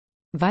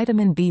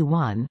Vitamin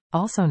B1,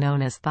 also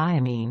known as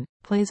thiamine,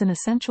 plays an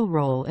essential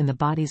role in the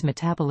body's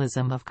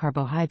metabolism of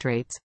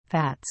carbohydrates,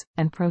 fats,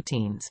 and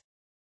proteins.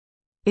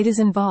 It is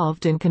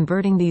involved in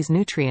converting these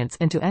nutrients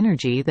into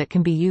energy that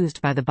can be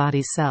used by the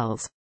body's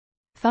cells.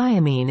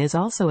 Thiamine is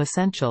also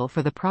essential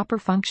for the proper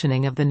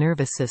functioning of the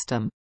nervous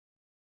system.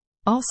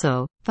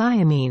 Also,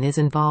 thiamine is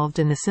involved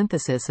in the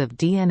synthesis of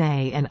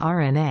DNA and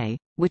RNA,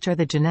 which are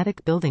the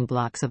genetic building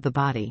blocks of the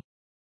body.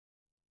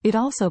 It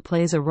also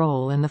plays a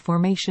role in the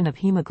formation of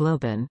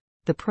hemoglobin,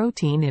 the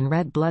protein in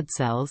red blood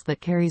cells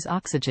that carries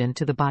oxygen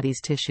to the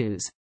body's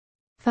tissues.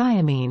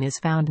 Thiamine is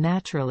found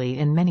naturally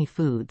in many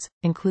foods,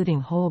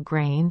 including whole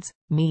grains,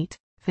 meat,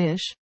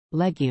 fish,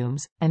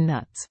 legumes, and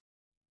nuts.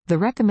 The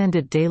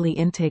recommended daily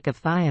intake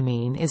of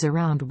thiamine is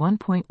around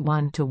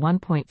 1.1 to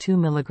 1.2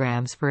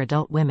 mg for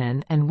adult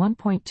women and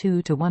 1.2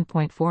 to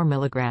 1.4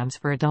 mg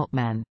for adult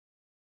men.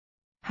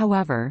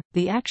 However,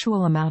 the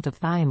actual amount of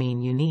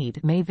thiamine you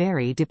need may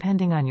vary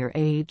depending on your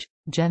age,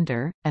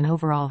 gender, and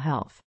overall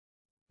health.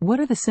 What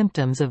are the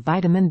symptoms of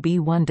vitamin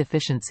B1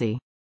 deficiency?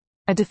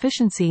 A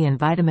deficiency in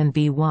vitamin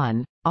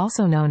B1,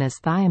 also known as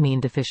thiamine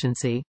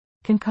deficiency,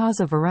 can cause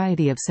a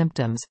variety of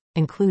symptoms,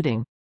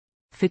 including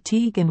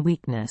fatigue and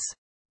weakness,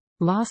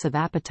 loss of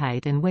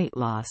appetite and weight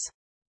loss,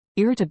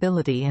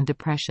 irritability and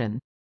depression,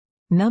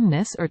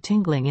 numbness or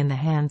tingling in the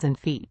hands and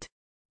feet,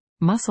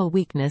 muscle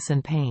weakness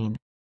and pain,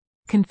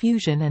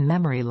 confusion and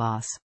memory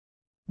loss,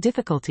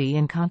 difficulty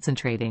in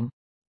concentrating,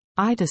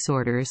 eye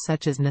disorders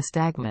such as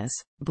nystagmus,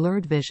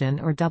 blurred vision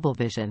or double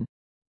vision,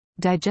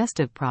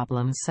 digestive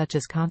problems such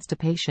as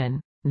constipation,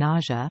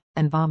 nausea,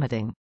 and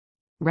vomiting,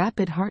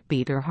 rapid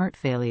heartbeat or heart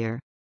failure.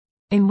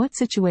 In what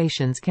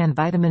situations can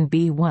vitamin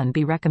B1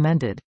 be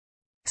recommended?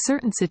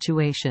 Certain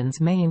situations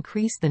may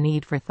increase the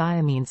need for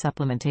thiamine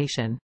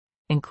supplementation,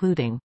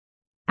 including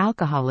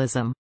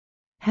alcoholism.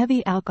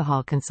 Heavy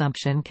alcohol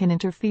consumption can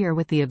interfere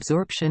with the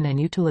absorption and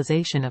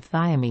utilization of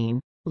thiamine,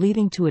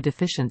 leading to a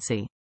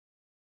deficiency.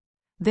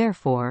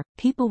 Therefore,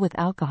 people with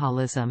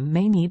alcoholism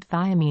may need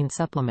thiamine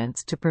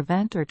supplements to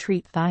prevent or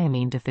treat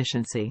thiamine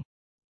deficiency.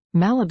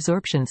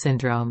 Malabsorption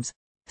syndromes.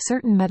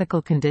 Certain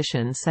medical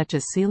conditions such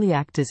as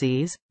celiac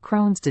disease,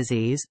 Crohn's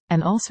disease,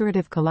 and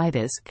ulcerative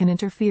colitis can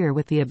interfere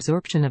with the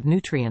absorption of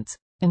nutrients,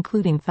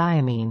 including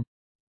thiamine.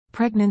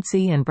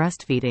 Pregnancy and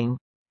breastfeeding.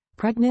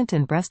 Pregnant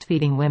and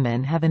breastfeeding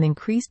women have an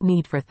increased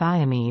need for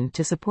thiamine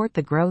to support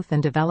the growth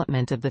and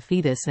development of the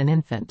fetus and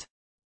infant.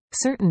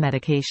 Certain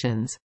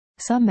medications.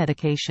 Some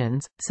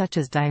medications, such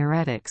as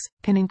diuretics,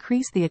 can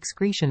increase the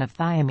excretion of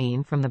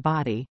thiamine from the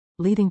body,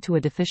 leading to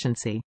a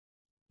deficiency.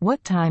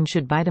 What time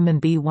should vitamin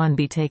B1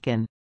 be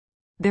taken?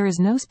 There is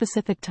no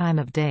specific time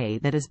of day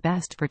that is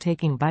best for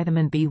taking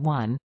vitamin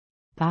B1,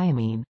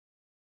 thiamine.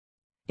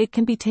 It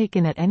can be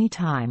taken at any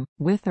time,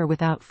 with or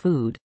without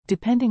food,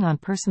 depending on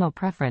personal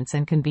preference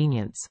and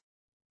convenience.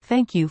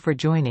 Thank you for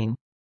joining.